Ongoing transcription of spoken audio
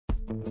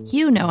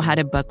You know how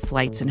to book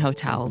flights and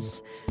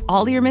hotels.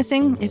 All you're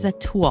missing is a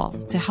tool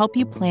to help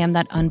you plan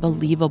that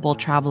unbelievable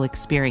travel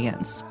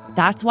experience.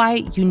 That's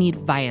why you need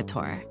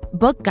Viator.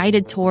 Book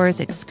guided tours,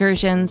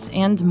 excursions,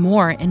 and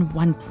more in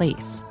one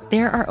place.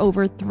 There are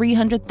over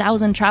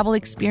 300,000 travel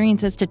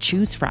experiences to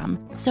choose from,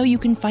 so you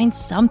can find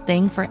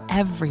something for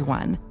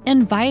everyone.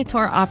 And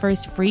Viator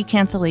offers free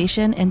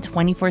cancellation and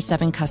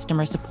 24/7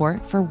 customer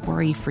support for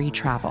worry-free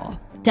travel.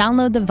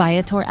 Download the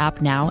Viator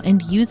app now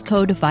and use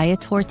code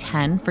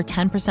Viator10 for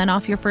 10%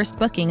 off your first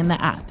booking in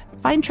the app.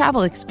 Find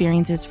travel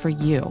experiences for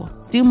you.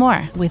 Do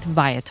more with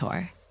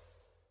Viator.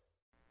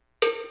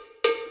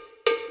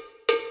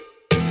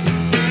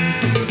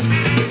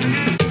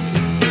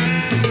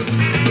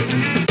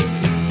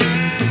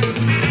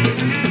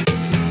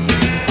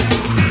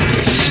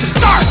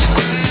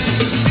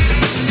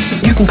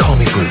 You can call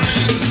me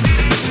Bruce.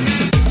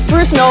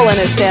 Bruce Nolan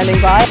is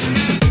standing by.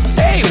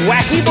 Hey,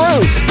 Wacky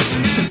Bruce!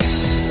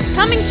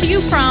 Coming to you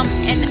from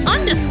an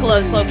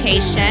undisclosed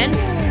location,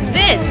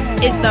 this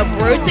is the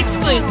Bruce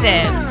Exclusive.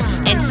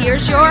 And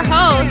here's your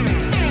host,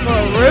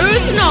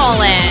 Bruce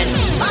Nolan.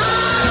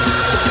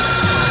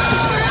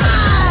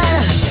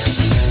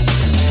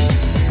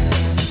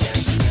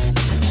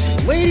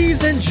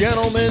 Ladies and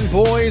gentlemen,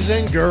 boys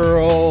and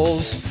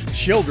girls,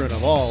 children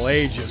of all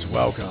ages,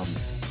 welcome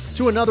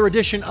to another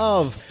edition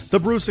of the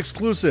Bruce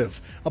Exclusive,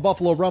 a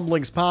Buffalo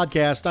Rumblings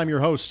podcast. I'm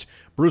your host,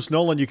 Bruce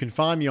Nolan. You can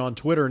find me on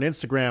Twitter and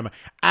Instagram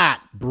at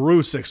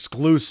Bruce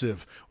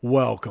Exclusive.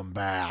 Welcome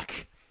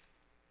back.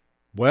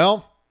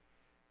 Well,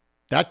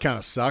 that kind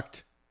of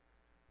sucked.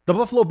 The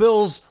Buffalo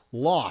Bills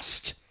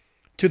lost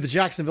to the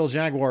Jacksonville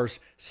Jaguars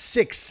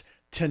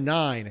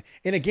 6-9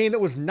 in a game that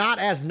was not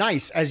as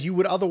nice as you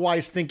would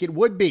otherwise think it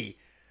would be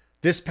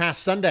this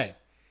past Sunday.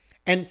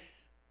 And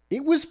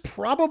it was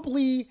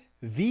probably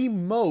the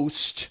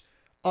most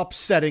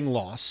upsetting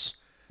loss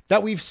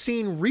that we've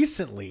seen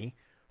recently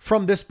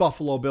from this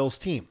Buffalo Bills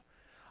team.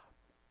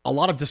 A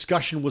lot of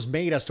discussion was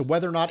made as to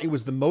whether or not it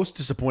was the most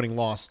disappointing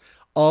loss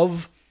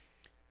of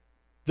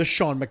the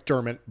Sean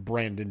McDermott,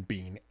 Brandon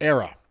Beane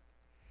era.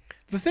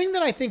 The thing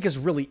that I think is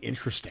really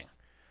interesting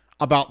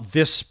about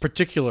this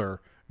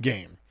particular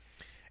game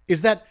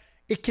is that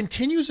it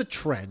continues a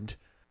trend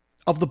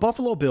of the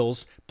Buffalo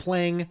Bills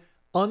playing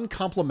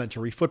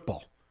uncomplimentary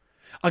football.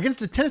 Against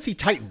the Tennessee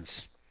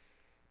Titans,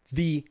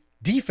 the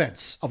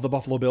defense of the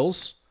Buffalo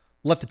Bills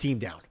let the team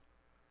down.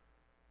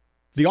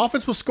 The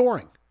offense was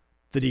scoring.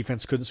 The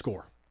defense couldn't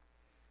score.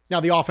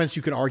 Now, the offense,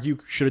 you can argue,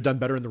 should have done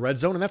better in the red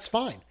zone, and that's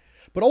fine.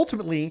 But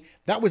ultimately,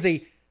 that was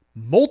a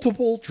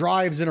multiple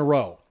drives in a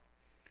row.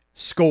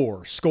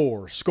 Score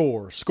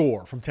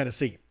from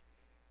Tennessee.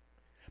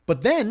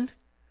 But then,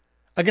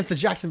 against the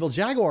Jacksonville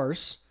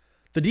Jaguars,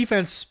 the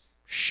defense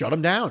shut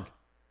them down.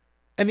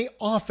 And the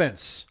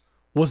offense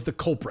was the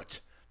culprit.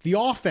 The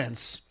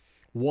offense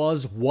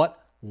was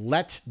what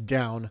let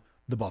down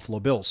the Buffalo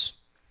Bills.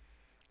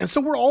 And so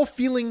we're all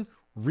feeling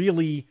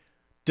really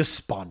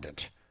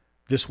despondent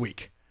this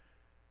week.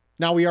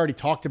 Now, we already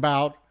talked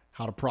about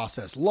how to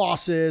process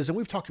losses, and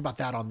we've talked about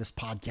that on this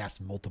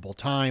podcast multiple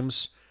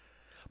times.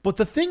 But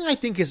the thing I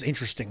think is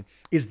interesting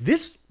is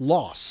this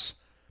loss,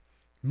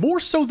 more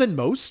so than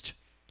most,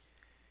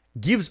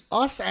 gives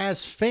us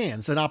as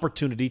fans an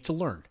opportunity to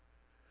learn.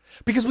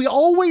 Because we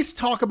always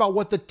talk about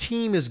what the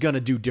team is going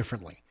to do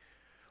differently.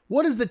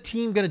 What is the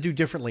team going to do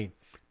differently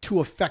to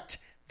affect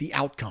the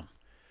outcome?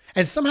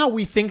 And somehow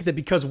we think that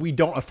because we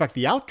don't affect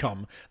the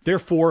outcome,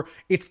 therefore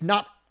it's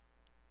not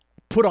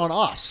put on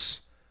us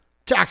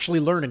to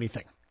actually learn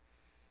anything.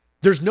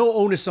 There's no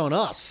onus on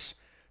us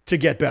to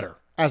get better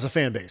as a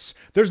fan base.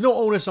 There's no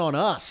onus on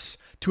us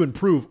to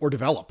improve or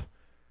develop.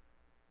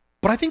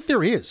 But I think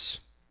there is.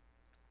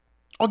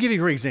 I'll give you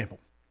a great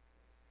example.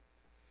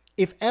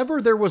 If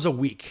ever there was a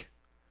week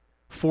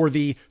for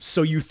the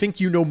 "so you think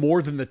you know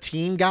more than the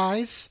team"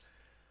 guys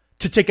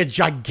to take a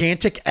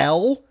gigantic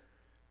L,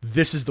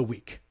 this is the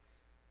week.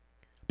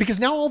 Because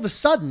now all of a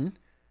sudden,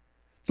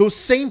 those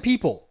same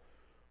people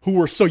who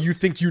were "so you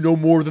think you know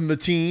more than the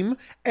team,"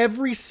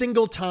 every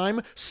single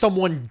time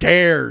someone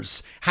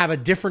dares have a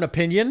different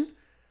opinion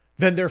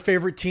than their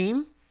favorite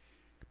team,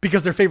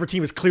 because their favorite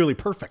team is clearly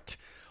perfect,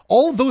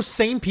 all those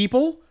same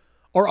people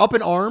are up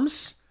in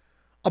arms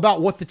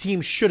about what the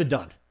team should have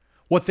done,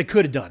 what they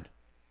could have done.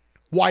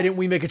 Why didn't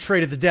we make a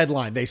trade at the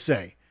deadline, they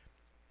say.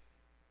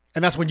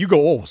 And that's when you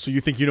go, "Oh, so you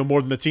think you know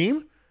more than the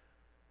team?"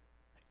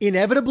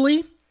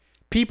 Inevitably,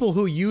 people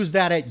who use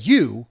that at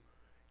you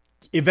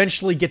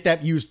eventually get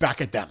that used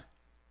back at them.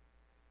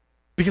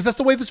 Because that's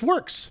the way this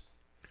works.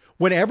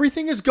 When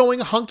everything is going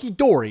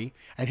hunky-dory,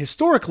 and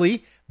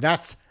historically,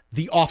 that's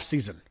the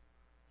off-season,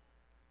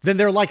 then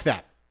they're like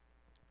that.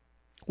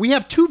 We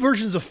have two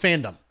versions of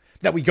fandom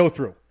that we go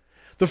through.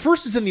 The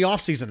first is in the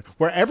off-season,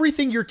 where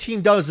everything your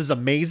team does is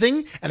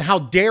amazing, and how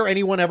dare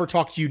anyone ever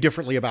talk to you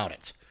differently about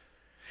it.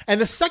 And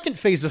the second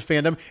phase of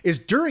fandom is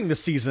during the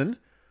season,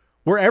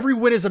 where every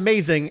win is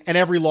amazing and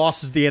every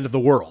loss is the end of the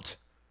world.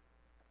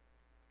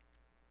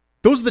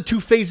 Those are the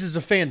two phases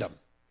of fandom.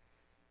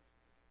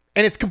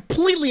 And it's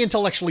completely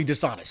intellectually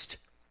dishonest.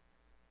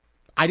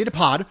 I did a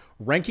pod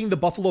ranking the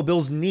Buffalo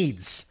Bills'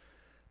 needs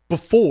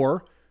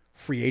before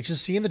free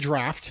agency and the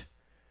draft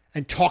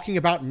and talking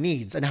about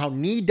needs and how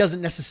need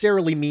doesn't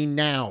necessarily mean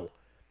now.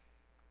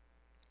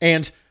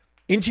 And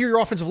interior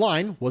offensive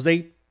line was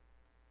a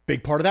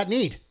big part of that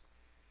need.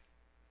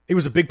 It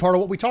was a big part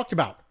of what we talked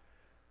about.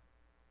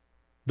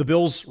 The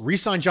Bills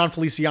re-signed John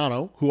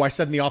Feliciano, who I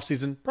said in the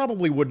offseason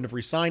probably wouldn't have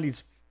re-signed.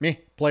 He's meh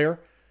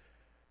player.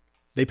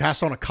 They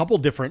passed on a couple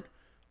different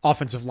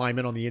offensive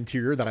linemen on the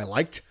interior that I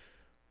liked.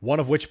 One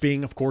of which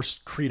being, of course,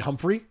 Creed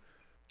Humphrey,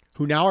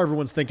 who now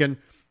everyone's thinking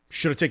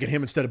should have taken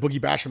him instead of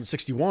Boogie Basham at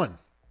 61.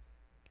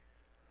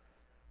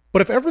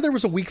 But if ever there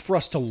was a week for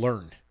us to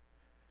learn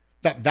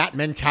that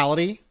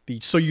mentality, the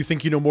so you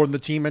think you know more than the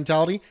team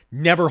mentality,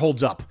 never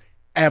holds up.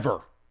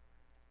 Ever.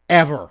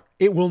 Ever.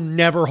 It will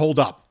never hold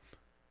up.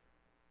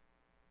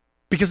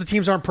 Because the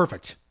teams aren't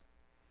perfect.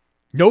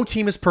 No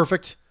team is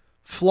perfect,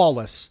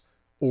 flawless,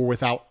 or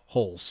without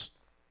holes.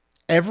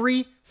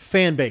 Every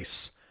fan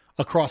base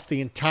across the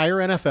entire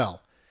NFL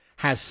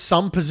has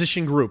some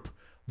position group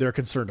they're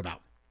concerned about.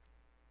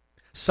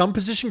 Some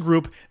position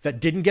group that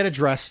didn't get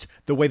addressed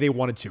the way they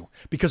wanted to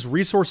because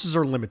resources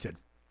are limited.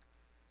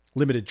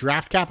 Limited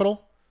draft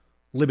capital,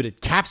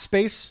 limited cap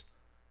space,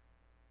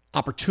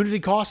 opportunity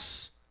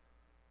costs.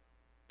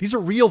 These are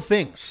real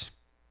things.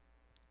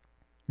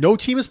 No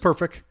team is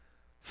perfect,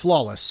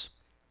 flawless,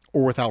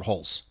 or without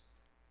holes.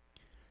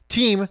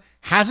 Team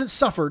hasn't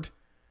suffered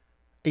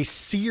a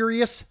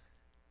serious,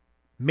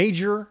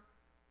 major,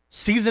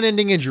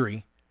 season-ending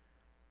injury,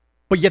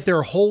 but yet there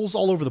are holes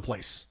all over the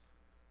place.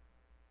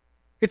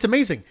 It's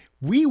amazing.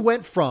 We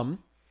have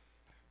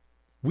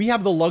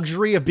the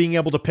luxury of being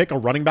able to pick a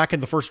running back in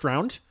the first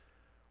round.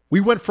 We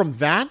went from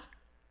that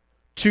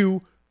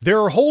to there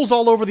are holes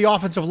all over the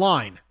offensive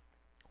line.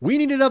 We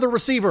need another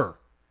receiver.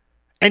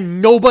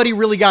 And nobody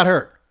really got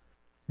hurt.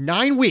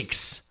 9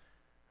 weeks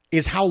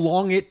is how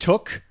long it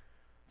took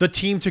the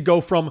team to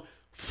go from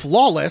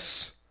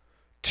flawless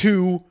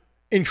to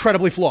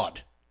incredibly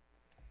flawed.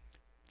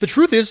 The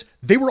truth is,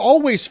 they were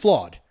always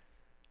flawed.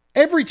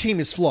 Every team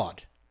is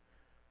flawed.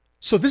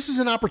 So this is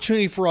an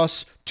opportunity for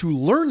us to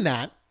learn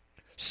that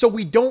so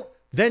we don't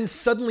then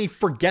suddenly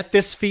forget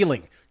this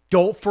feeling.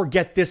 Don't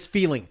forget this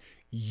feeling.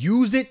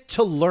 Use it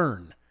to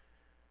learn.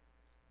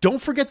 Don't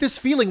forget this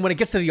feeling when it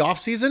gets to the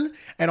offseason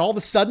and all of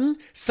a sudden,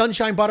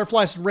 sunshine,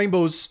 butterflies, and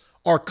rainbows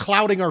are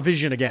clouding our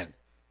vision again.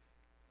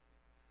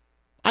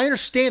 I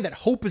understand that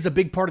hope is a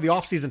big part of the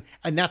offseason,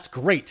 and that's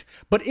great.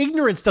 But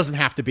ignorance doesn't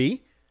have to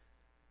be.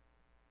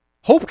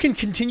 Hope can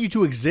continue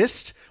to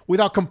exist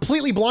without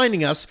completely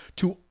blinding us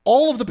to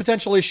all of the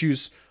potential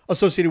issues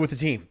associated with the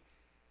team.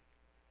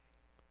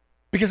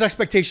 Because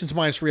expectations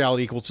minus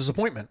reality equals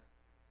disappointment.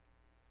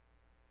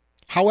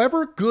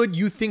 However good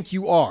you think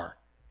you are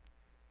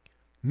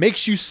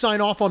makes you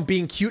sign off on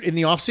being cute in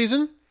the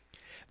offseason,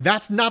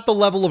 that's not the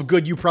level of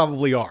good you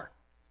probably are.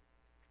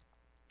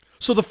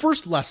 So the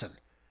first lesson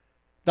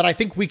that I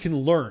think we can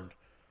learn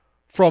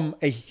from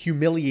a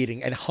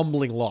humiliating and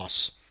humbling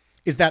loss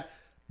is that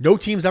no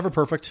team's ever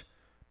perfect,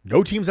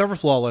 no team's ever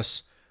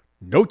flawless,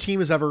 no team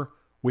is ever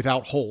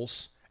without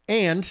holes,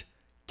 and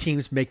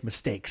teams make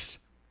mistakes.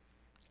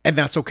 And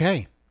that's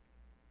okay.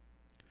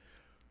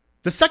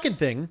 The second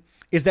thing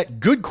is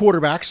that good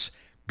quarterbacks,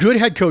 good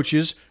head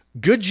coaches,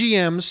 good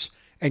GMs,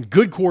 and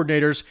good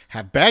coordinators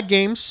have bad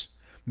games,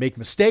 make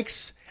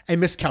mistakes, and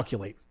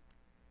miscalculate.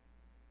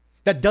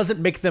 That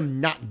doesn't make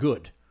them not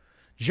good.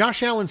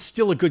 Josh Allen's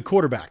still a good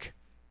quarterback.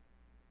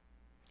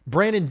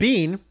 Brandon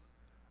Beane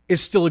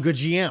is still a good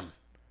GM.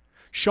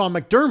 Sean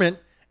McDermott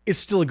is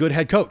still a good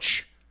head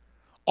coach.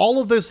 All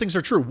of those things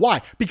are true.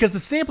 Why? Because the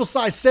sample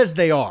size says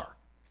they are.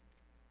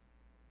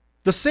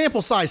 The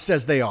sample size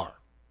says they are.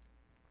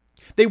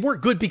 They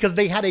weren't good because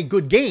they had a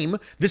good game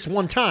this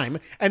one time,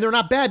 and they're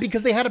not bad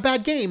because they had a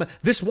bad game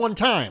this one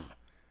time.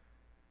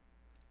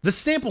 The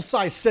sample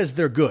size says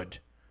they're good.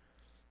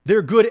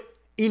 They're good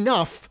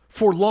enough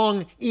for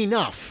long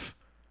enough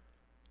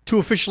to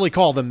officially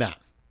call them that.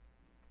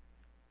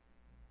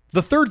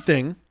 The third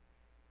thing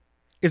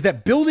is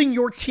that building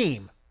your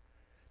team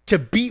to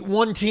beat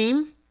one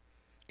team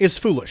is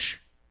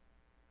foolish.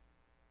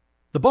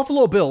 The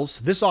Buffalo Bills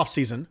this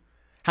offseason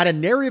had a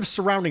narrative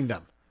surrounding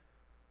them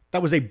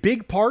that was a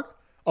big part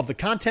of the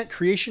content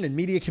creation and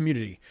media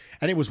community.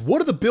 And it was,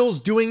 what are the Bills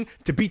doing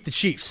to beat the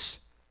Chiefs?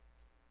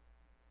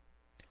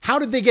 How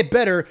did they get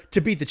better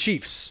to beat the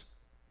Chiefs?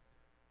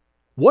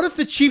 What if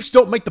the Chiefs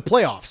don't make the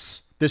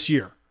playoffs this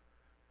year?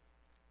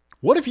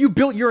 What if you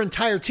built your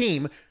entire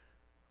team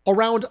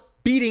around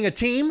beating a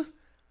team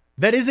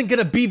that isn't going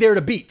to be there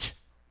to beat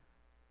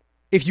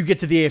if you get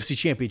to the AFC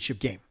Championship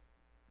game?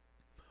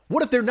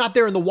 What if they're not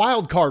there in the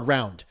wild card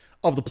round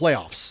of the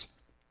playoffs?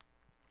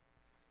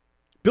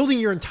 Building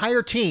your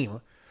entire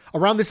team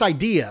around this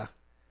idea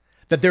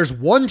that there's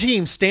one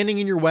team standing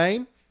in your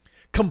way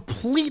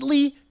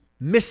completely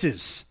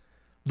misses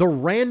the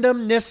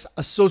randomness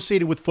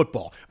associated with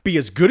football. Be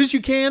as good as you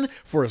can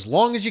for as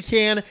long as you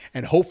can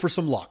and hope for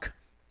some luck.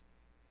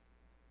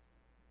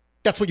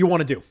 That's what you want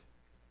to do.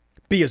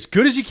 Be as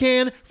good as you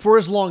can for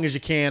as long as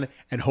you can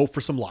and hope for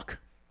some luck.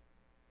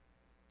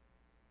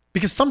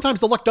 Because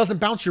sometimes the luck doesn't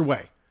bounce your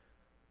way.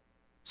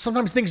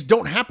 Sometimes things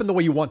don't happen the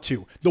way you want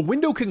to. The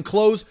window can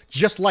close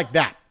just like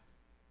that.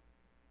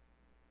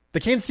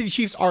 The Kansas City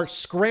Chiefs are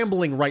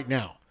scrambling right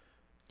now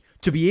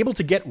to be able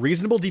to get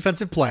reasonable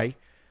defensive play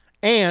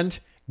and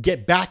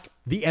get back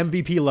the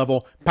MVP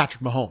level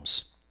Patrick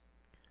Mahomes.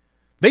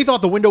 They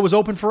thought the window was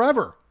open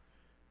forever.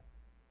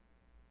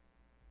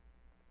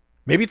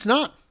 Maybe it's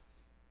not.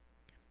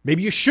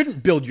 Maybe you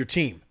shouldn't build your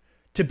team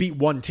to beat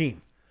one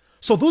team.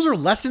 So those are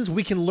lessons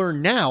we can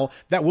learn now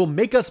that will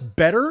make us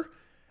better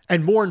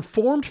and more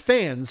informed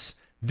fans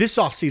this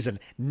offseason,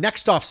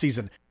 next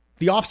offseason,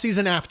 the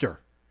offseason after.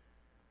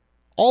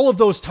 All of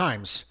those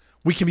times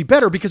we can be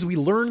better because we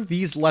learn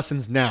these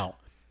lessons now.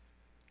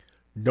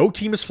 No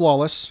team is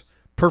flawless,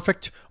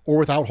 perfect, or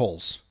without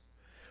holes.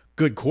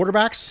 Good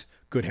quarterbacks,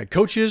 good head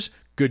coaches,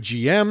 good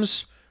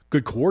GMs,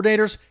 good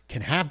coordinators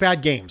can have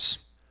bad games.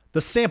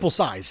 The sample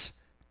size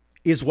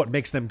is what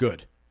makes them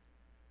good.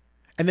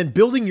 And then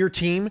building your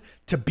team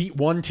to beat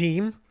one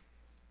team,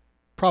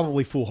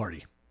 probably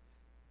foolhardy.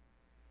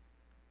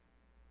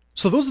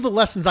 So those are the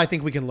lessons I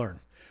think we can learn.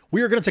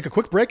 We are going to take a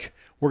quick break.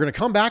 We're going to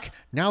come back.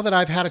 Now that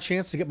I've had a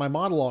chance to get my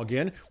monologue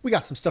in, we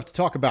got some stuff to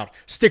talk about.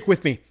 Stick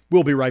with me.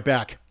 We'll be right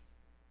back.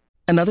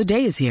 Another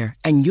day is here,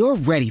 and you're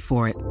ready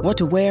for it. What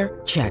to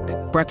wear? Check.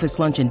 Breakfast,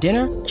 lunch, and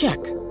dinner?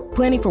 Check.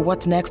 Planning for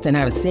what's next and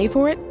how to save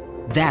for it?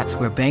 That's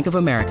where Bank of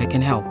America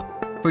can help.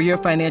 For your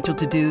financial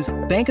to-dos,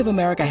 Bank of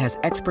America has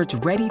experts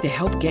ready to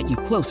help get you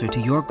closer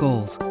to your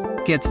goals.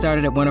 Get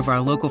started at one of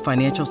our local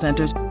financial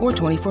centers or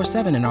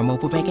 24/7 in our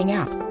mobile banking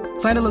app.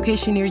 Find a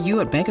location near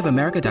you at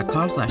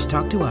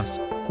bankofamerica.com/talktous.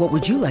 What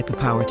would you like the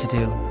power to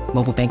do?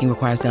 Mobile banking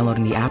requires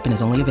downloading the app and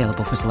is only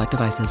available for select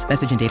devices.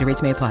 Message and data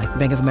rates may apply.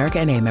 Bank of America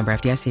N.A., member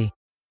FDIC.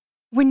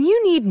 When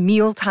you need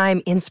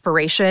mealtime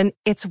inspiration,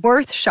 it's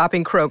worth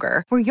shopping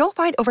Kroger, where you'll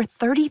find over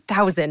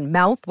 30,000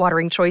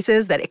 mouth-watering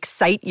choices that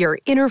excite your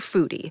inner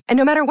foodie. And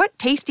no matter what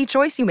tasty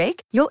choice you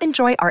make, you'll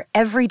enjoy our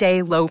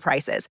everyday low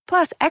prices,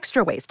 plus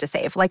extra ways to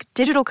save, like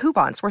digital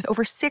coupons worth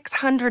over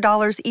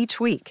 $600 each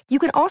week. You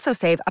can also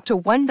save up to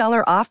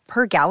 $1 off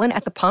per gallon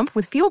at the pump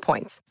with fuel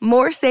points.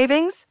 More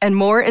savings and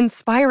more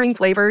inspiring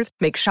flavors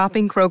make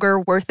shopping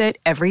Kroger worth it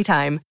every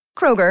time.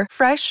 Kroger,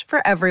 fresh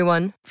for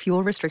everyone.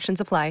 Fuel restrictions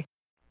apply.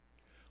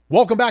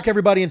 Welcome back,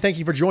 everybody, and thank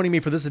you for joining me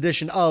for this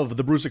edition of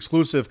the Bruce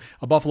Exclusive,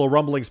 a Buffalo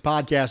Rumblings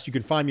podcast. You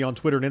can find me on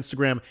Twitter and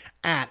Instagram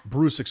at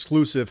Bruce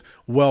Exclusive.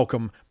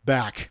 Welcome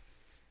back.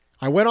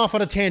 I went off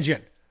on a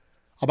tangent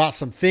about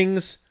some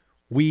things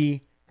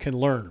we can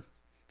learn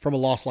from a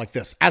loss like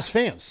this as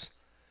fans.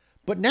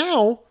 But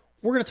now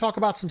we're going to talk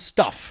about some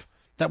stuff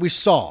that we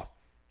saw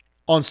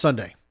on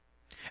Sunday.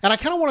 And I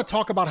kind of want to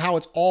talk about how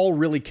it's all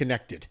really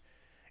connected.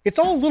 It's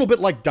all a little bit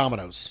like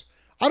dominoes.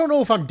 I don't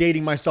know if I'm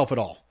dating myself at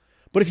all.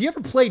 But if you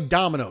ever played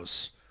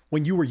dominoes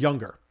when you were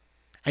younger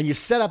and you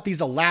set up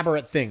these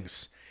elaborate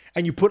things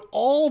and you put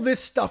all this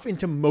stuff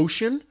into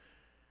motion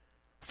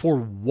for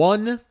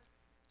one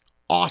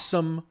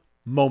awesome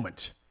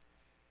moment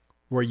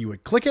where you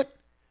would click it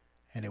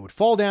and it would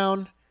fall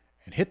down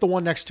and hit the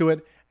one next to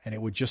it and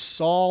it would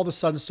just all of a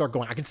sudden start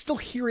going. I can still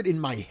hear it in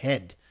my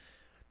head.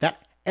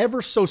 That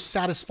ever so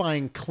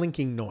satisfying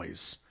clinking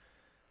noise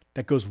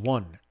that goes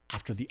one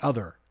after the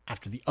other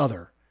after the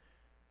other.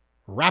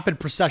 Rapid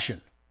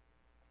procession.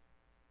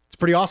 It's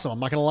pretty awesome, I'm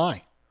not going to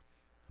lie.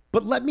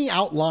 But let me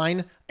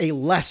outline a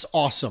less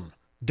awesome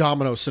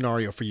domino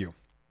scenario for you.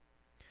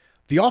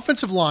 The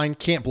offensive line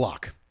can't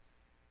block.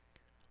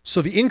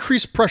 So the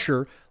increased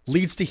pressure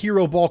leads to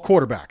hero ball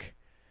quarterback.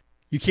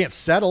 You can't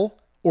settle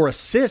or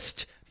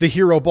assist the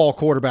hero ball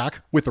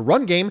quarterback with the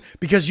run game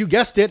because you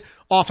guessed it,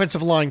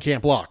 offensive line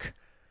can't block.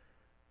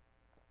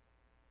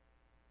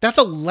 That's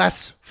a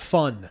less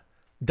fun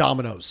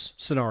dominoes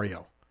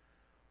scenario.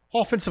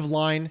 Offensive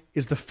line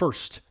is the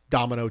first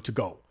domino to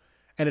go.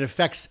 And it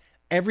affects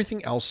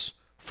everything else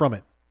from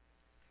it.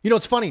 You know,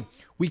 it's funny.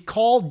 We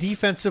call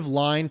defensive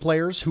line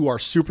players who are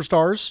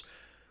superstars,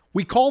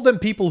 we call them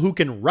people who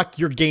can wreck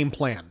your game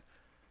plan.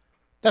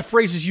 That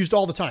phrase is used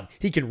all the time.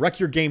 He can wreck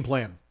your game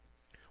plan.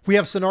 We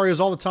have scenarios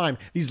all the time.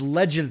 These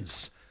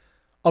legends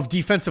of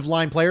defensive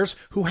line players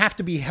who have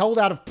to be held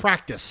out of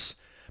practice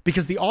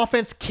because the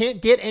offense can't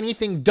get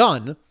anything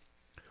done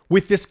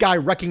with this guy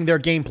wrecking their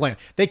game plan.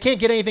 They can't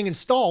get anything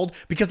installed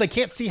because they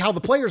can't see how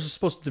the players are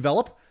supposed to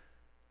develop.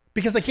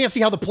 Because they can't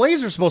see how the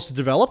plays are supposed to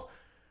develop,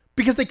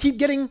 because they keep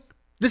getting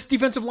this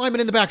defensive lineman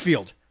in the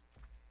backfield.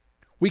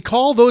 We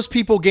call those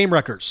people game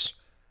wreckers.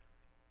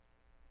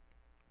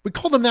 We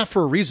call them that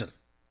for a reason.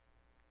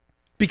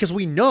 Because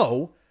we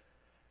know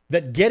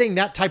that getting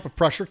that type of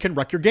pressure can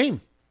wreck your game.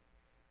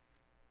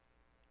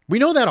 We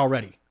know that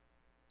already.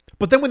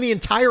 But then when the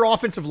entire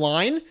offensive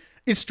line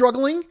is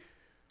struggling,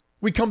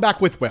 we come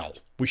back with, well,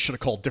 we should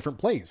have called different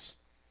plays.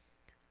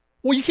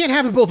 Well, you can't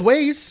have it both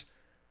ways.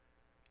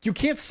 You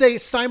can't say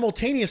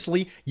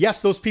simultaneously,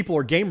 yes, those people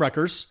are game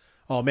wreckers.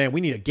 Oh man, we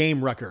need a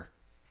game wrecker.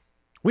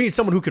 We need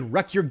someone who can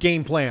wreck your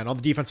game plan on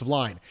the defensive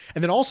line.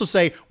 And then also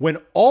say, when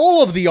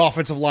all of the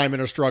offensive linemen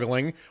are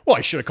struggling, well,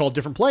 I should have called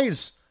different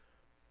plays.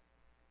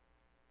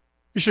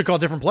 You should have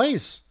called different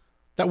plays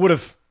that would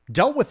have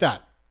dealt with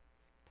that.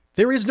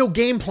 There is no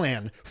game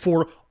plan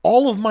for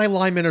all of my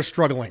linemen are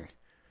struggling.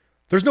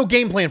 There's no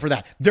game plan for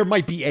that. There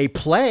might be a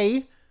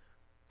play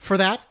for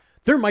that.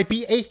 There might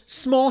be a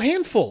small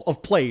handful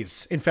of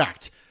plays, in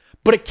fact.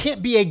 But it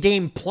can't be a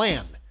game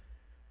plan.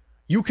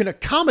 You can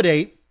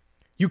accommodate,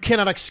 you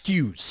cannot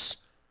excuse.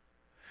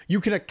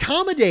 You can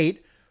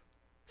accommodate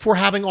for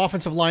having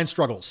offensive line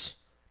struggles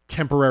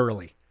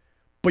temporarily,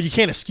 but you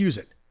can't excuse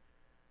it.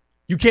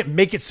 You can't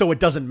make it so it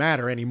doesn't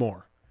matter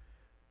anymore.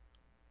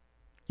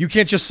 You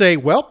can't just say,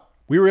 well,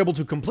 we were able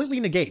to completely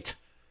negate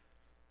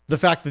the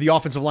fact that the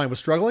offensive line was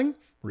struggling.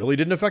 Really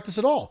didn't affect us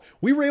at all.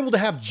 We were able to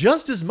have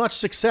just as much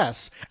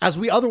success as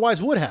we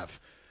otherwise would have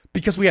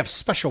because we have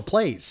special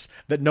plays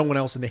that no one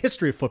else in the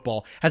history of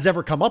football has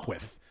ever come up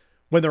with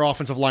when their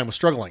offensive line was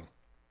struggling.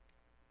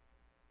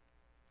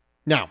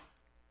 Now,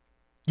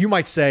 you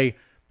might say,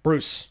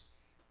 Bruce,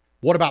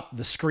 what about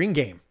the screen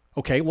game?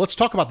 Okay, let's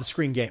talk about the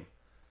screen game.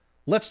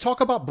 Let's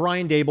talk about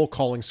Brian Daboll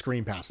calling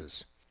screen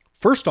passes.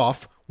 First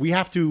off, we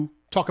have to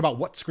talk about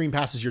what screen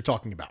passes you're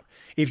talking about.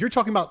 If you're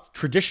talking about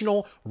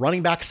traditional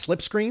running back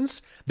slip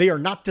screens, they are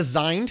not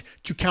designed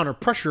to counter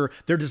pressure.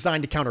 They're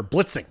designed to counter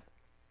blitzing.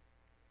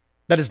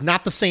 That is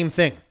not the same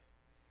thing.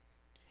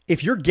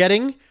 If you're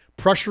getting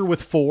pressure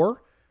with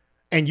 4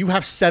 and you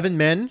have 7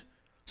 men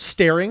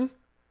staring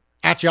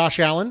at Josh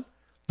Allen,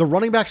 the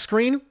running back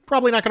screen,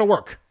 probably not going to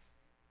work.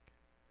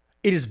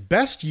 It is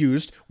best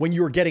used when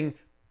you are getting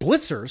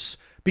blitzers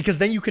because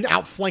then you can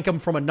outflank them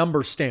from a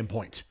numbers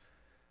standpoint.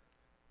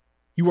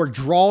 You are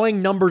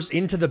drawing numbers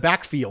into the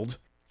backfield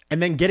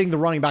and then getting the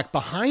running back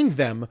behind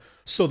them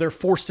so they're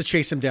forced to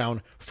chase him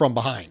down from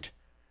behind.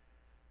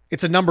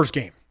 It's a numbers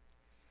game.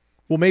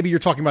 Well, maybe you're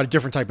talking about a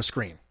different type of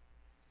screen.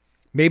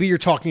 Maybe you're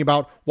talking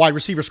about wide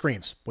receiver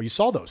screens. Well, you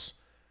saw those.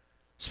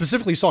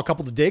 Specifically, you saw a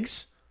couple to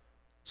Diggs,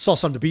 saw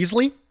some to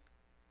Beasley.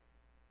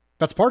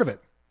 That's part of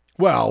it.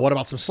 Well, what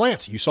about some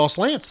slants? You saw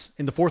slants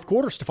in the fourth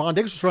quarter. Stephon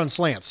Diggs was running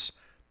slants.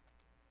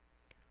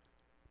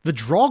 The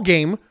draw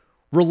game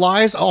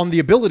relies on the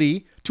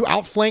ability to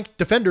outflank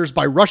defenders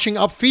by rushing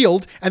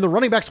upfield, and the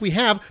running backs we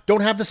have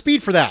don't have the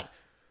speed for that.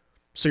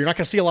 So you're not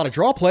going to see a lot of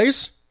draw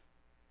plays.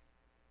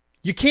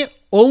 You can't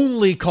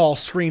only call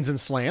screens and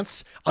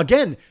slants.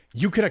 Again,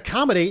 you can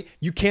accommodate,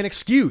 you can't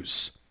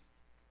excuse.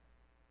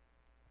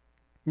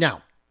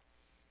 Now,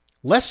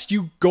 lest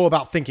you go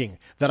about thinking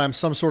that I'm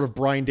some sort of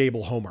Brian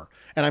Daboll homer,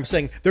 and I'm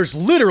saying there's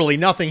literally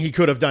nothing he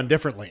could have done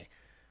differently.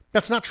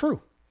 That's not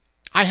true.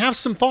 I have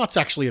some thoughts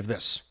actually of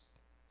this.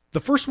 The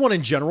first one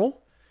in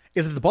general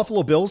is that the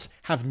Buffalo Bills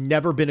have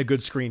never been a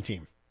good screen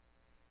team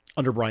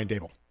under Brian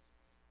Daboll.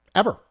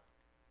 Ever.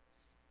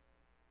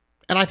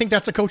 And I think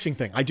that's a coaching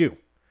thing. I do.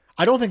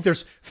 I don't think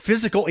there's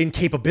physical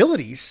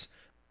incapabilities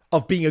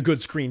of being a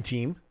good screen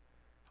team.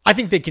 I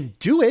think they can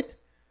do it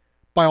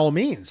by all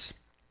means.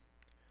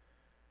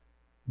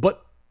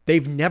 But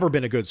they've never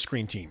been a good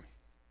screen team.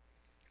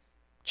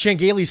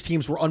 Changeli's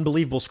teams were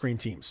unbelievable screen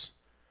teams.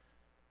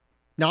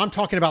 Now I'm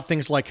talking about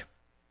things like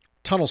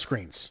tunnel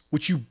screens,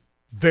 which you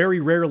very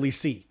rarely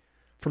see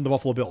from the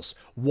Buffalo Bills.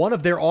 One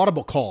of their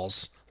audible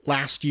calls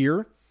last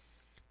year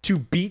to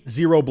beat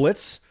zero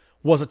blitz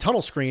was a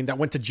tunnel screen that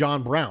went to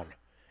John Brown.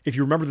 If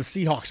you remember the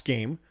Seahawks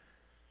game,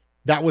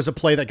 that was a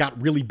play that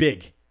got really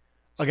big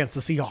against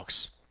the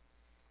Seahawks.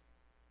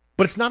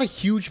 But it's not a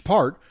huge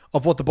part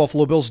of what the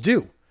Buffalo Bills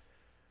do.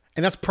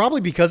 And that's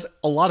probably because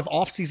a lot of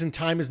offseason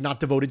time is not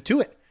devoted to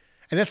it.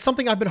 And that's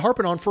something I've been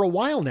harping on for a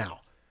while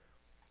now.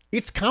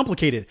 It's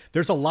complicated.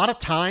 There's a lot of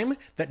time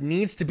that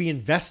needs to be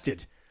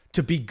invested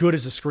to be good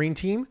as a screen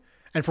team.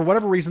 And for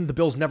whatever reason, the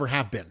Bills never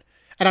have been.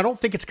 And I don't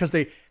think it's because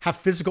they have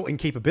physical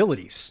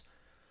incapabilities.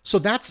 So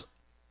that's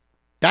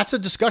a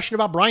discussion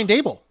about Brian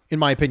Daboll, in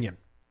my opinion.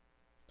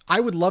 I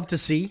would love to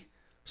see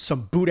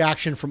some boot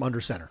action from under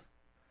center.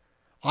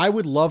 I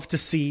would love to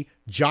see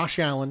Josh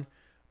Allen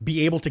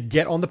be able to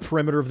get on the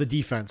perimeter of the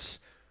defense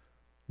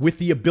with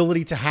the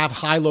ability to have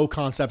high-low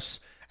concepts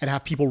and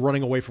have people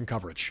running away from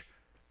coverage.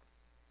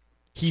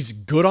 He's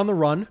good on the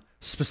run,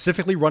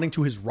 specifically running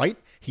to his right.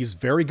 He's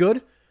very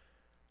good.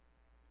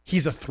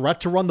 He's a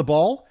threat to run the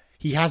ball.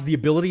 He has the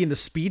ability and the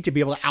speed to be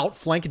able to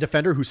outflank a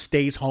defender who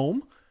stays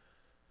home.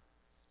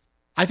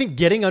 I think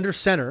getting under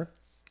center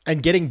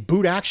and getting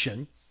boot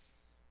action,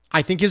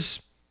 I think is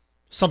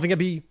something that'd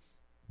be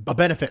a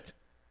benefit,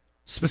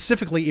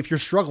 specifically if you're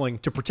struggling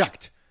to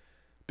protect,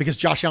 because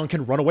Josh Allen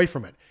can run away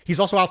from it. He's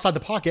also outside the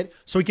pocket,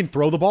 so he can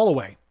throw the ball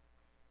away.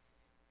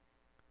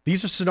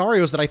 These are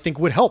scenarios that I think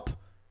would help.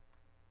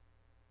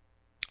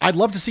 I'd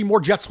love to see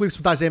more jet sweeps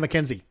with Isaiah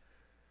McKenzie.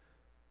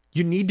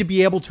 You need to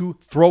be able to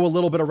throw a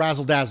little bit of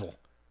razzle-dazzle.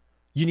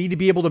 You need to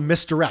be able to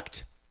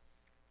misdirect.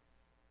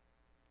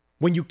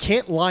 When you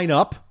can't line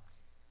up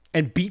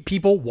and beat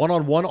people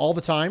one-on-one all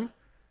the time,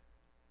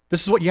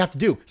 this is what you have to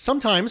do.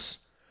 Sometimes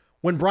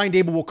when Brian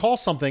Daboll will call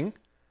something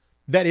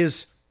that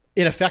is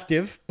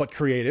ineffective but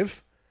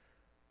creative,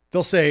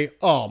 they'll say,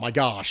 oh my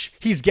gosh,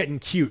 he's getting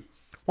cute.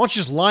 Why don't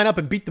you just line up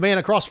and beat the man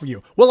across from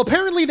you? Well,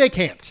 apparently they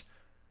can't.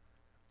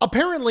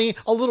 Apparently,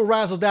 a little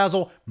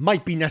razzle-dazzle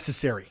might be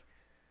necessary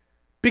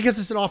because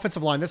it's an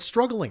offensive line that's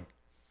struggling.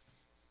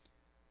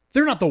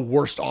 They're not the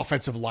worst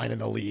offensive line in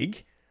the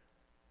league.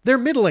 They're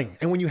middling.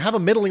 And when you have a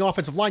middling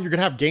offensive line, you're going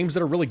to have games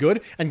that are really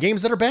good and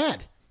games that are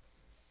bad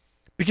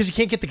because you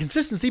can't get the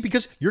consistency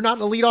because you're not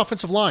an elite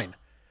offensive line.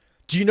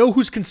 Do you know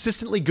who's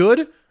consistently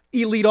good?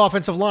 Elite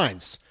offensive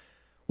lines.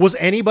 Was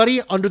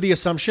anybody under the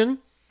assumption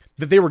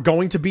that they were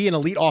going to be an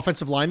elite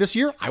offensive line this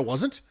year? I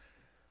wasn't.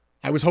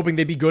 I was hoping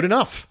they'd be good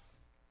enough.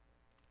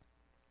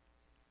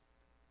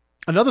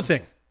 Another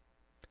thing,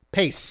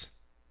 pace.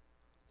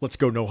 Let's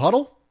go no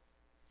huddle.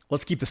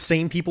 Let's keep the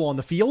same people on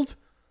the field.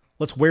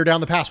 Let's wear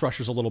down the pass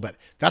rushers a little bit.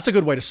 That's a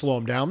good way to slow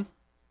them down.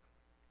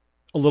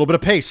 A little bit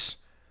of pace.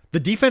 The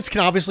defense can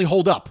obviously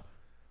hold up.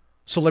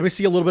 So let me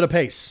see a little bit of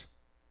pace.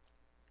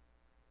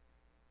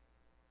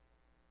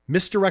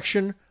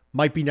 Misdirection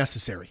might be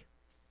necessary.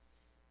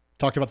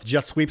 Talked about the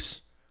jet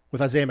sweeps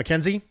with Isaiah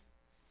McKenzie.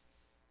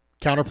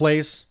 Counter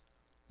plays.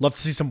 Love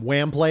to see some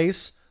wham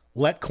plays.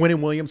 Let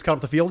Quinnen Williams cut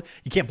up the field.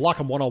 You can't block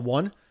him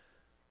one-on-one.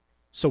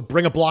 So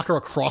bring a blocker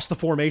across the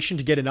formation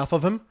to get enough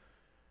of him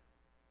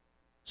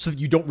so that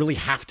you don't really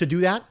have to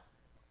do that.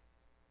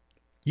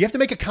 You have to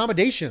make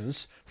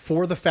accommodations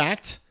for the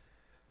fact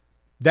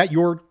that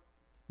your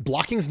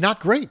blocking is not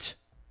great.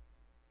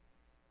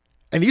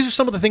 And these are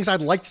some of the things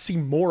I'd like to see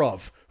more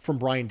of from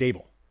Brian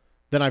Daboll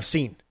than I've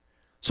seen.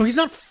 So he's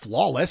not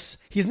flawless.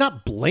 He's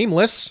not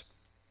blameless.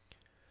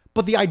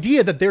 But the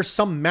idea that there's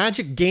some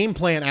magic game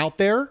plan out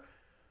there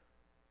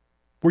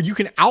where you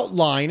can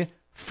outline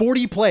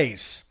 40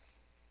 plays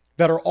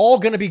that are all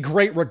going to be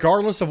great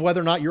regardless of whether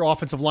or not your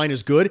offensive line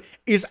is good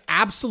is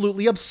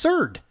absolutely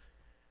absurd.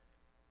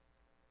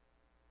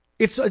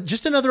 It's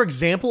just another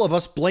example of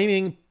us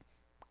blaming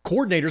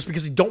coordinators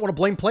because we don't want to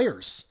blame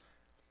players.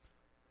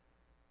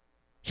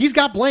 He's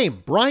got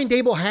blame. Brian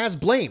Daboll has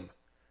blame.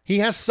 He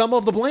has some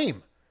of the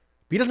blame.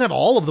 He doesn't have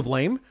all of the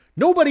blame.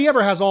 Nobody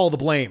ever has all the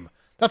blame.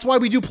 That's why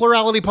we do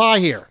plurality pie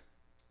here.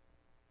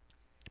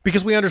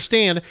 Because we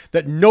understand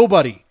that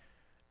nobody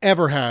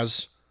ever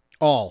has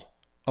all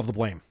of the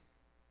blame.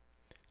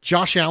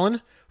 Josh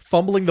Allen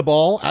fumbling the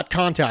ball at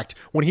contact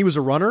when he was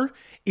a runner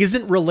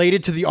isn't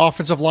related to the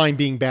offensive line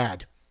being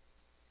bad.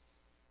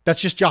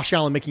 That's just Josh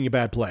Allen making a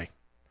bad play.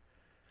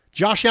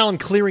 Josh Allen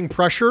clearing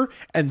pressure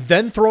and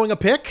then throwing a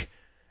pick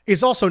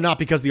is also not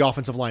because the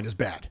offensive line is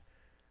bad.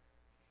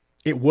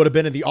 It would have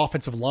been in the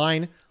offensive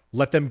line,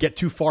 let them get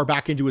too far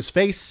back into his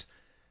face,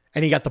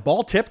 and he got the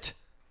ball tipped,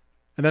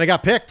 and then it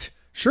got picked.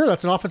 Sure,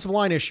 that's an offensive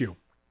line issue.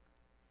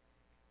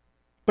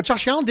 But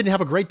Josh Allen didn't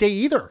have a great day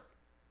either.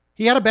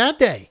 He had a bad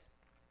day.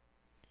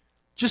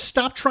 Just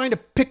stop trying to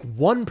pick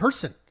one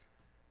person.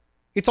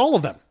 It's all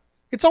of them.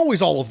 It's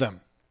always all of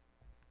them.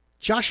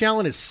 Josh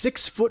Allen is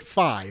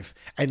 6'5"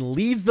 and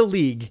leads the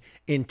league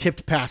in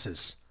tipped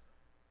passes.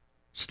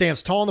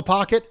 Stands tall in the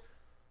pocket,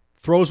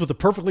 throws with a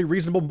perfectly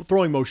reasonable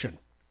throwing motion.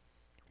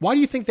 Why do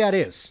you think that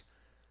is?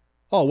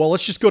 Oh, well,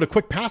 let's just go to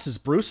quick passes,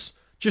 Bruce.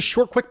 Just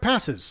short, quick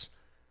passes.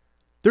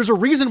 There's a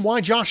reason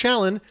why Josh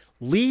Allen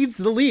leads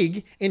the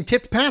league in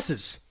tipped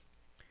passes.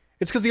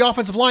 It's because the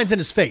offensive line's in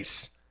his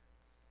face.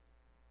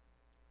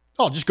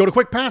 Oh, just go to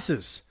quick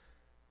passes.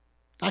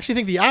 I actually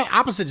think the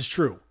opposite is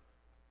true.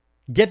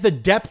 Get the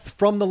depth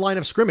from the line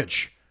of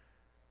scrimmage.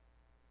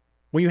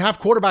 When you have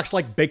quarterbacks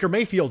like Baker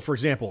Mayfield, for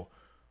example,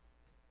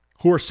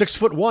 who are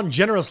 6'1"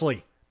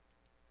 generously,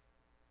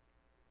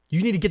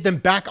 you need to get them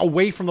back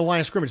away from the line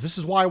of scrimmage. This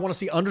is why I want to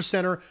see under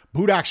center,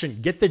 boot action.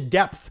 Get the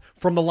depth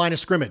from the line of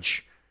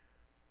scrimmage.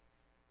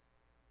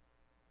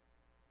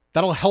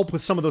 That'll help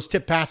with some of those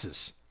tip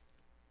passes.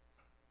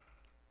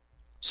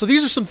 So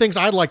these are some things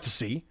I'd like to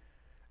see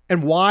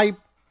and why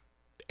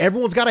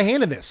everyone's got a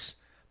hand in this.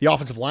 The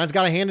offensive line's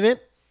got a hand in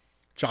it.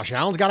 Josh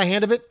Allen's got a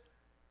hand in it.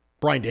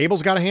 Brian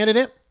Daboll's got a hand in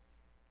it.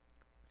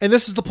 And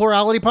this is the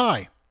plurality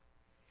pie.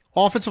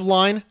 Offensive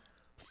line,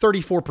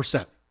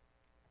 34%.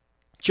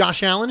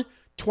 Josh Allen,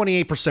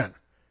 28%.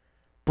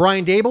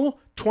 Brian Daboll,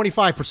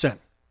 25%.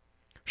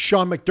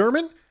 Sean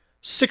McDermott,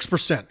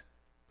 6%.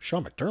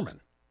 Sean McDermott.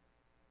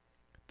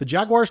 The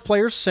Jaguars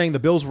players saying the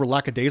Bills were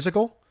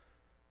lackadaisical.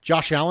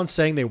 Josh Allen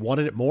saying they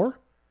wanted it more.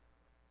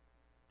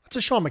 That's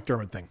a Sean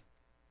McDermott thing.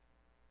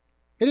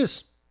 It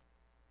is.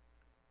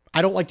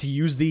 I don't like to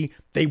use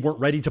they weren't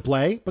ready to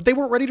play, but they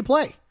weren't ready to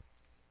play.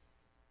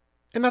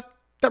 And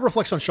that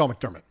reflects on Sean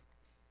McDermott.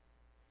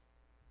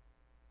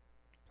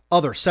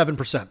 Other,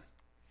 7%.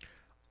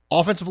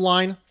 Offensive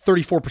line,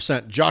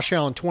 34%. Josh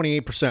Allen,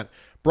 28%.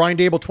 Brian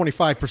Daboll,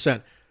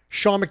 25%.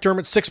 Sean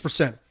McDermott,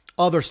 6%.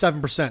 Other,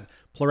 7%.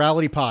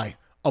 Plurality pie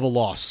of a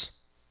loss.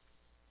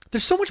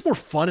 There's so much more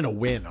fun in a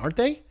win, aren't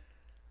they?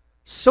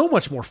 So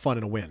much more fun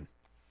in a win.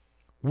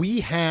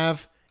 We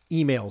have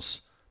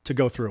emails to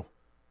go through.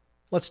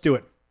 Let's do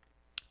it.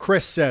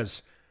 Chris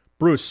says,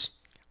 Bruce,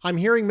 I'm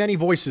hearing many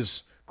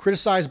voices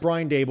criticize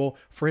Brian Daboll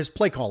for his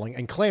play calling,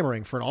 and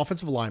clamoring for an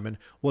offensive lineman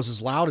was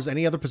as loud as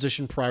any other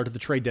position prior to the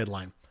trade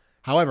deadline.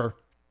 However,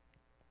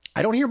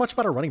 I don't hear much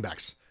about our running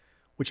backs,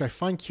 which I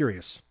find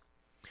curious.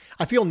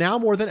 I feel now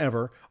more than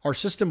ever, our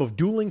system of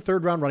dueling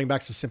third-round running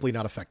backs is simply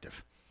not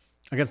effective.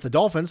 Against the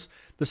Dolphins,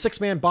 the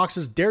six-man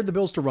boxes dared the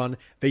Bills to run.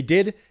 They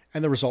did,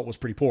 and the result was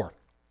pretty poor.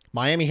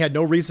 Miami had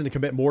no reason to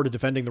commit more to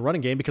defending the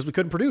running game because we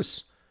couldn't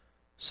produce.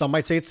 Some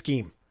might say it's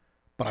scheme,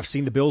 but I've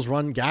seen the Bills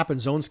run gap and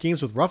zone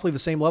schemes with roughly the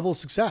same level of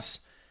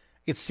success.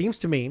 It seems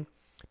to me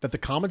that the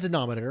common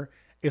denominator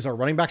is our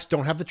running backs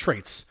don't have the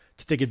traits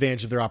to take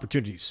advantage of their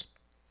opportunities.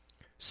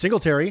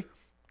 Singletary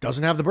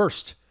doesn't have the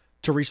burst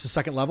to reach the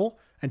second level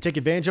and take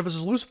advantage of his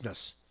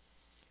elusiveness.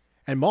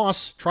 And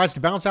Moss tries to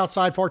bounce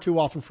outside far too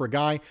often for a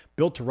guy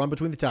built to run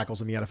between the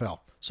tackles in the NFL.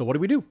 So what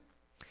do?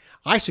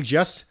 I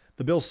suggest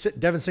the Bills sit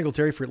Devin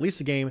Singletary for at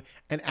least a game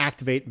and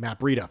activate Matt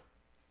Breida.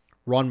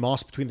 Run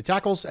Moss between the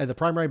tackles and the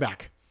primary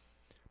back.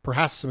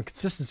 Perhaps some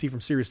consistency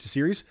from series to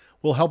series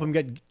will help him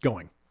get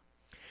going.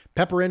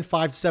 Pepper in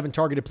 5 to 7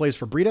 targeted plays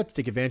for Breida to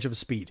take advantage of his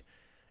speed.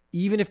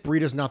 Even if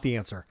Breida's not the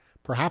answer,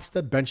 perhaps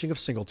the benching of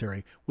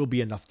Singletary will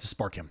be enough to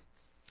spark him.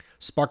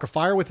 Spark a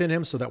fire within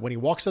him so that when he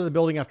walks out of the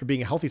building after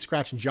being a healthy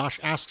scratch and Josh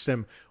asks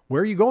him,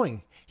 "Where are you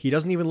going?" he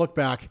doesn't even look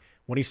back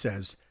when he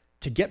says,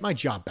 "To get my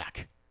job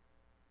back."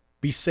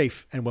 Be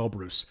safe and well,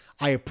 Bruce.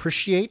 I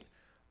appreciate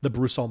the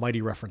Bruce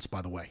Almighty reference,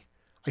 by the way.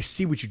 I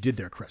see what you did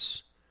there,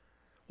 Chris.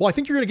 Well, I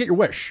think you're going to get your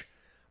wish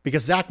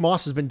because Zach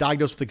Moss has been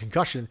diagnosed with a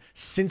concussion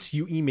since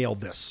you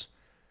emailed this.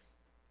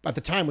 At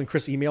the time when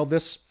Chris emailed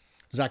this,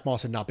 Zach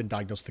Moss had not been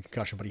diagnosed with a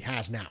concussion, but he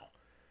has now.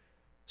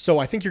 So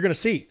I think you're going to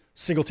see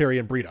Singletary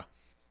and Breida.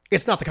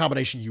 It's not the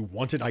combination you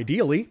wanted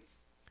ideally,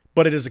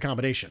 but it is a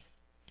combination.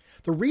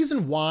 The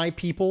reason why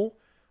people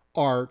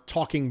are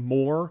talking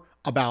more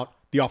about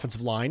the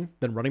offensive line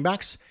than running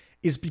backs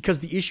is because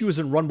the issue is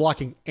in run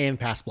blocking and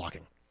pass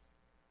blocking.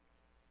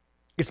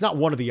 It's not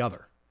one or the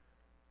other.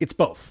 It's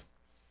both.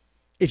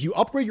 If you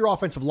upgrade your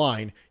offensive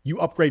line, you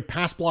upgrade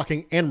pass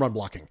blocking and run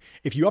blocking.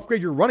 If you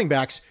upgrade your running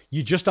backs,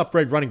 you just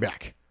upgrade running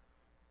back.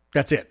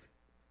 That's it.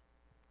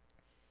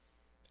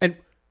 And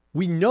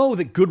we know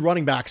that good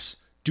running backs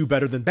do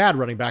better than bad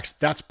running backs.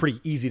 That's pretty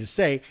easy to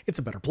say. It's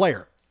a better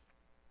player.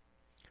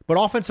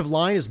 But offensive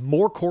line is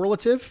more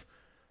correlative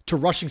to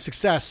rushing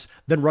success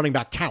than running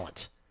back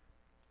talent.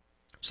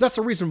 So that's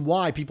the reason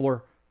why people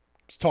are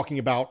talking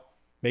about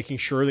making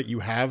sure that you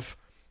have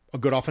a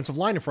good offensive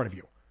line in front of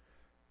you.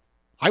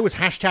 I was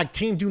hashtag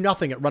team do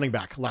nothing at running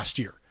back last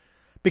year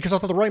because I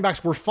thought the running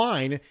backs were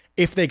fine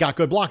if they got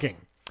good blocking.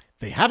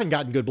 They haven't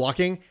gotten good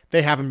blocking.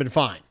 They haven't been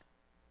fine.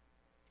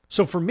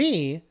 So for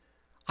me,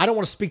 I don't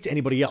want to speak to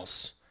anybody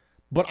else,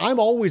 but I'm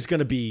always going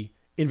to be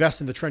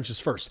invest in the trenches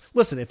first.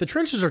 Listen, if the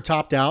trenches are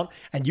topped out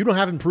and you don't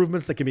have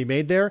improvements that can be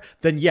made there,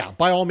 then yeah,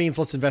 by all means,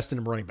 let's invest in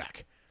a running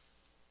back.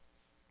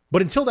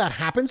 But until that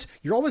happens,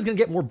 you're always going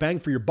to get more bang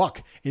for your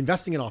buck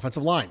investing in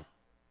offensive line.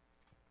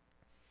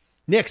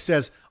 Nick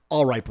says,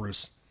 all right,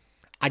 Bruce,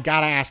 I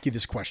got to ask you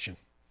this question,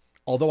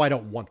 although I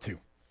don't want to.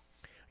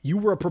 You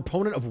were a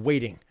proponent of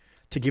waiting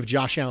to give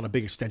Josh Allen a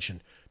big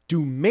extension,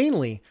 due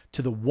mainly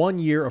to the 1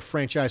 year of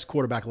franchise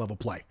quarterback level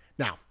play.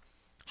 Now,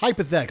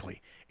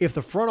 hypothetically, if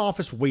the front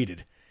office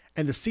waited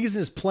and the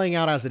season is playing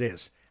out as it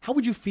is, how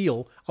would you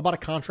feel about a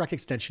contract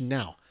extension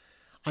now?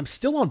 I'm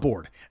still on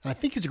board, and I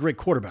think he's a great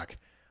quarterback,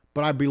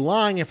 but I'd be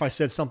lying if I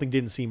said something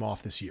didn't seem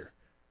off this year.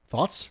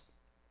 Thoughts?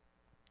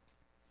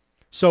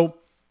 So,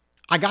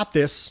 I got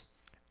this,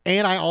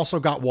 and I also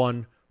got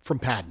one from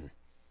Patton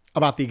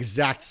about the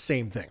exact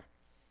same thing.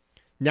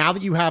 Now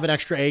that you have an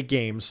extra 8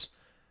 games,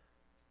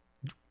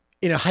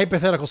 in a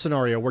hypothetical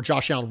scenario where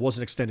Josh Allen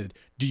wasn't extended,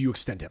 do you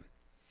extend him?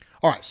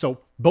 All right, so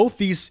both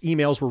these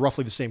emails were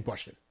roughly the same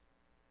question.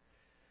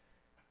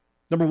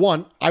 Number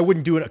one, I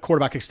wouldn't do a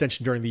quarterback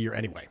extension during the year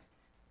anyway.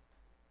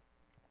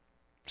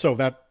 So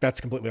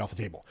that's completely off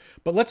the table.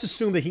 But let's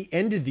assume that he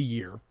ended the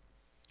year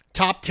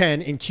top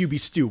 10 in QB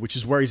stew, which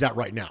is where he's at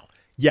right now.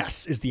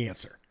 Yes is the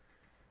answer.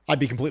 I'd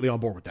be completely on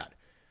board with that.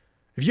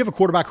 If you have a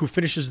quarterback who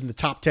finishes in the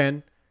top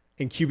 10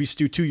 in QB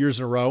stew 2 years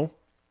in a row,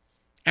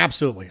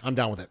 absolutely, I'm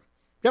down with it.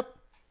 Yep.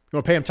 You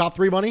want to pay him top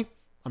 3 money?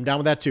 I'm down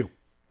with that too.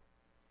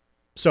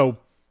 So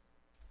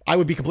I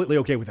would be completely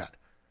okay with that.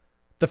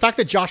 The fact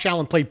that Josh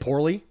Allen played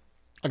poorly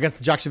against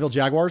the Jacksonville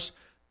Jaguars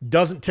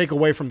doesn't take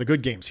away from the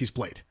good games he's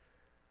played.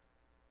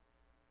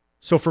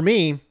 So for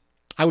me,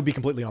 I would be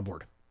completely on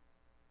board.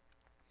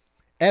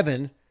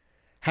 Evan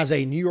has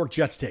a New York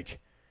Jets take.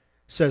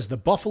 Says the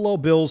Buffalo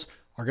Bills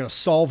are going to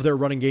solve their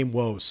running game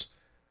woes.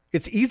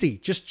 It's easy.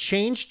 Just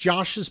change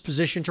Josh's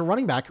position to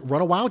running back,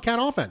 run a Wildcat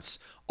offense.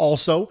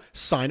 Also,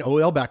 sign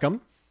O.L.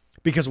 Beckham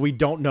because we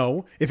don't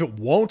know if it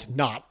won't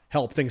not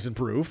help things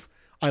improve.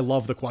 I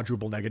love the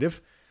quadruple negative.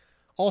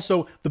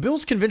 Also, the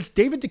Bills convinced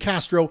David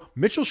DeCastro,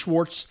 Mitchell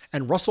Schwartz,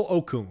 and Russell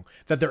Okung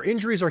that their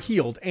injuries are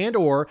healed and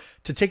or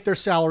to take their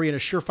salary in a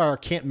surefire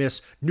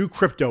can't-miss new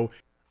crypto,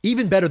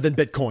 even better than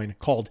Bitcoin,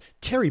 called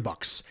Terry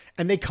Bucks,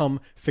 and they come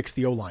fix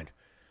the O-line.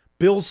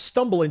 Bills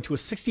stumble into a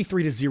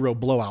 63-0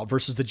 blowout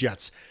versus the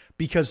Jets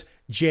because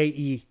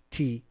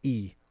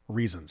JETE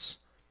reasons.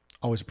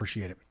 Always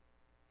appreciate it.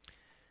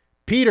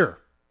 Peter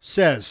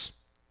says,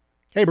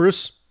 hey,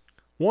 Bruce,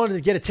 Wanted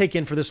to get a take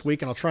in for this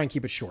week, and I'll try and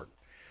keep it short.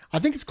 I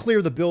think it's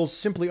clear the Bills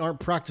simply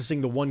aren't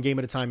practicing the one game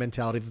at a time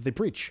mentality that they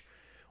preach.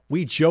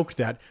 We joked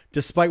that,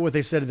 despite what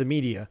they said to the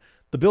media,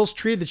 the Bills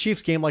treated the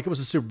Chiefs game like it was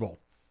a Super Bowl,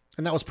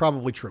 and that was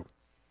probably true.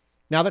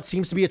 Now that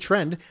seems to be a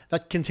trend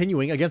that's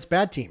continuing against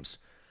bad teams.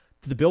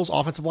 Did the Bills'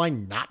 offensive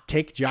line not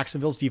take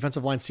Jacksonville's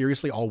defensive line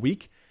seriously all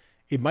week?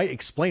 It might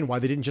explain why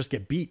they didn't just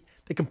get beat.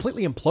 They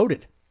completely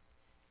imploded.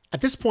 At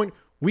this point,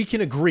 we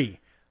can agree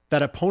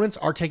that opponents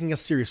are taking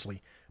us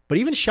seriously, but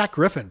even Shaq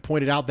Griffin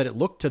pointed out that it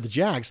looked to the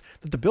Jags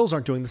that the Bills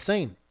aren't doing the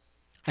same.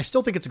 I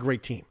still think it's a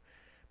great team.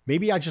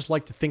 Maybe I just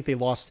like to think they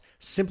lost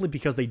simply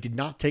because they did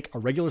not take a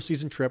regular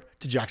season trip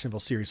to Jacksonville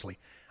seriously.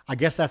 I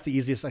guess that's the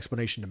easiest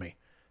explanation to me.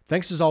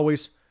 Thanks as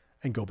always,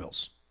 and go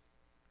Bills.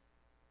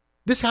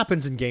 This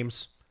happens in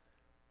games.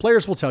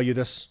 Players will tell you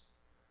this.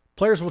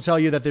 Players will tell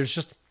you that there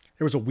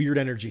was a weird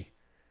energy.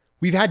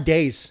 We've had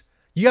days.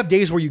 You have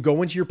days where you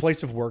go into your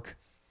place of work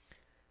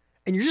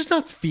and you're just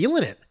not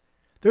feeling it.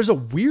 There's a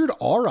weird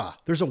aura.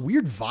 There's a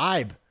weird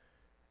vibe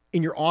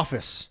in your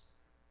office,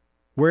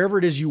 wherever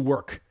it is you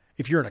work.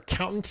 If you're an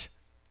accountant,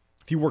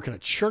 if you work in a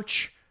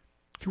church,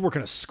 if you work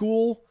in a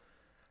school,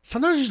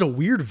 sometimes there's just a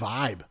weird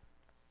vibe.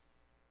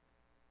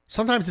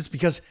 Sometimes it's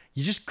because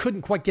you just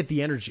couldn't quite get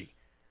the energy.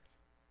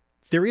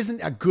 There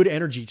isn't a good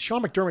energy.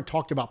 Sean McDermott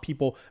talked about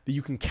people that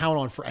you can count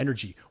on for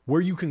energy,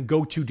 where you can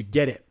go to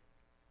get it.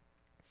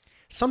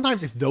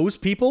 Sometimes if those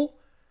people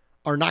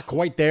are not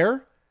quite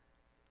there,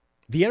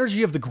 the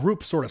energy of the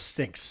group sort of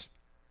stinks.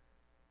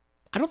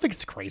 I don't think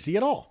it's crazy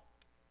at all.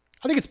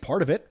 I think it's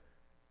part of it.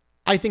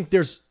 I think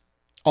there's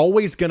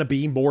always going to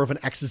be more of an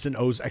X's and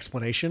O's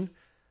explanation.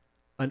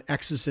 An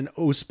X's and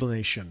O's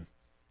explanation.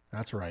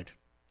 That's right.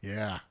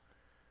 Yeah.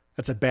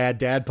 That's a bad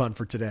dad pun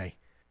for today.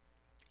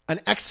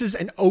 An X's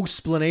and O's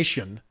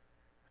explanation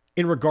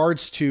in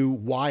regards to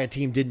why a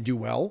team didn't do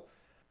well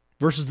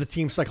versus the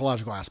team's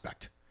psychological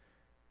aspect.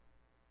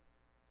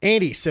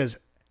 Andy says,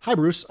 "Hi,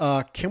 Bruce.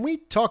 Can we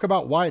talk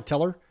about Wyatt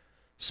Teller?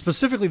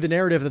 Specifically the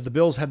narrative that the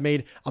Bills have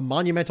made a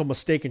monumental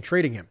mistake in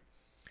trading him.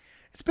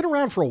 It's been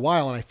around for a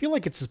while, and I feel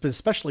like it's been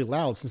especially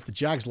loud since the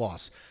Jags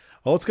loss.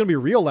 Oh, it's going to be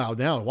real loud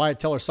now. Wyatt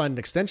Teller signed an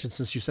extension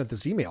since you sent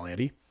this email,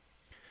 Andy.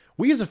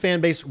 We as a fan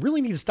base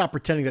really need to stop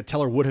pretending that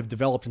Teller would have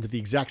developed into the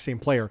exact same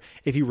player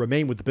if he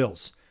remained with the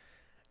Bills.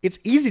 It's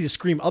easy to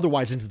scream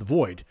otherwise into the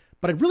void,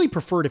 but I'd really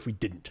prefer it if we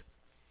didn't.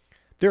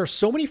 There are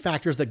so many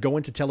factors that go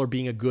into Teller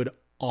being a good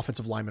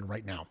offensive lineman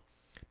right now.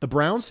 The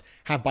Browns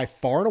have by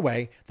far and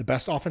away the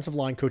best offensive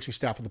line coaching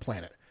staff on the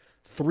planet.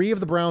 3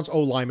 of the Browns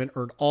O-linemen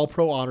earned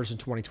All-Pro honors in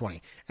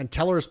 2020, and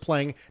Teller is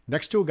playing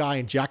next to a guy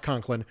in Jack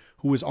Conklin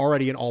who is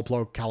already an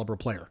All-Pro caliber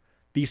player.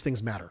 These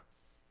things matter.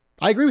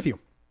 I agree with you.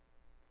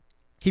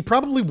 He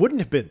probably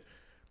wouldn't have been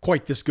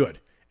quite this good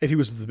if he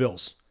was with the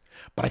Bills,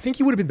 but I think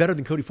he would have been better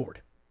than Cody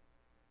Ford.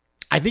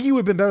 I think he would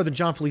have been better than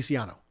John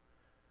Feliciano.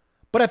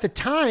 But at the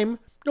time,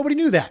 nobody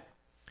knew that.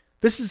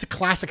 This is a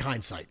classic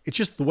hindsight. It's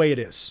just the way it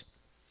is.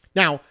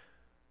 Now,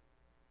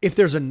 if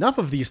there's enough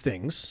of these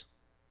things,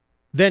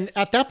 then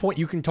at that point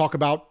you can talk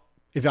about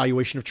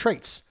evaluation of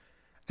traits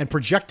and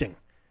projecting,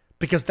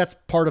 because that's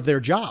part of their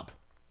job,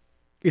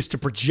 is to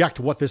project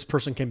what this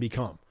person can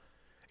become.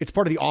 It's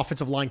part of the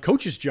offensive line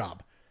coach's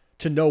job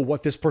to know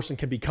what this person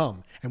can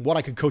become and what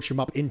I could coach him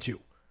up into.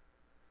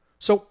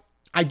 So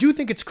I do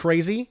think it's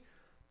crazy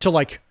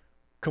to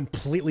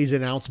completely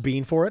denounce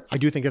Bean for it. I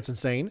do think that's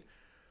insane.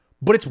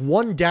 But it's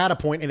one data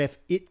point, and if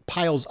it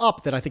piles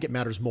up, then I think it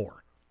matters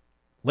more.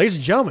 Ladies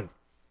and gentlemen,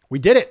 we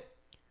did it.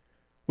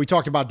 We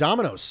talked about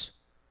Dominoes.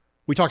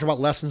 We talked about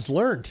lessons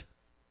learned.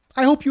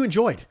 I hope you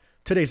enjoyed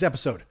today's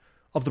episode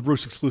of the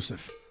Bruce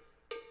Exclusive.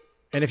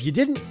 And if you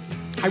didn't,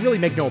 I really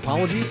make no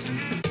apologies,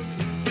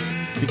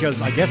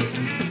 because I guess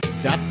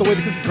that's the way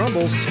the cookie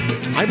crumbles.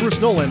 I'm Bruce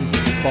Nolan,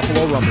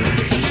 Buffalo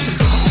Rumblings.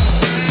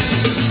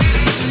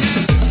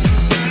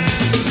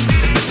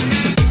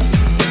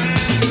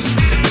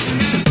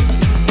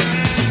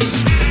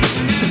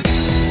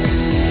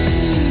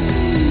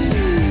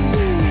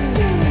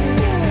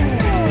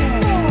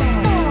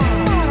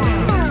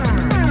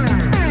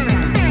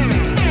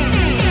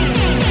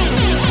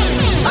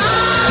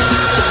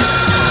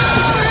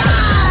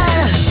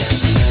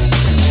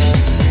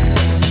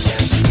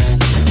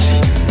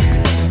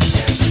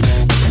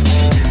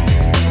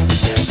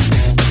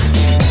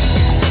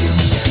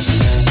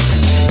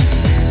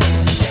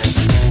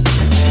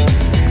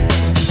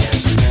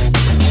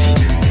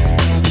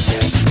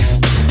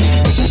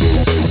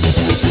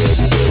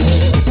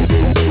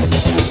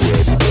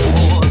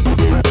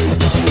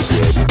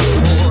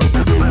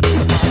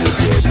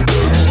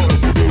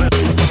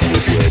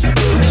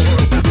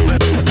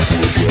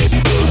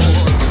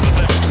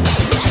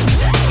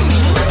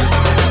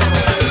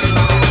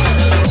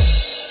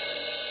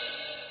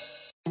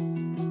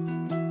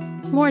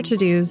 More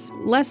to-dos,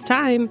 less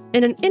time,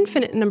 and an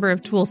infinite number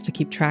of tools to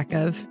keep track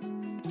of.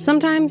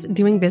 Sometimes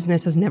doing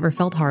business has never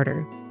felt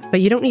harder, but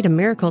you don't need a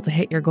miracle to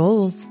hit your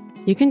goals.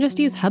 You can just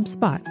use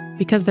HubSpot,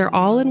 because their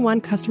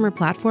all-in-one customer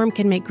platform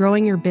can make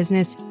growing your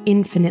business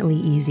infinitely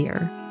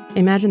easier.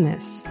 Imagine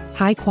this: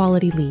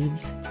 high-quality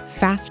leads,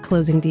 fast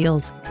closing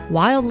deals,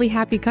 wildly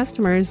happy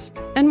customers,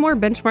 and more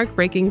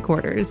benchmark-breaking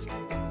quarters.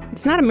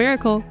 It's not a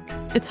miracle,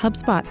 it's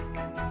HubSpot.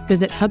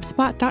 Visit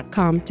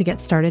HubSpot.com to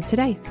get started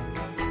today.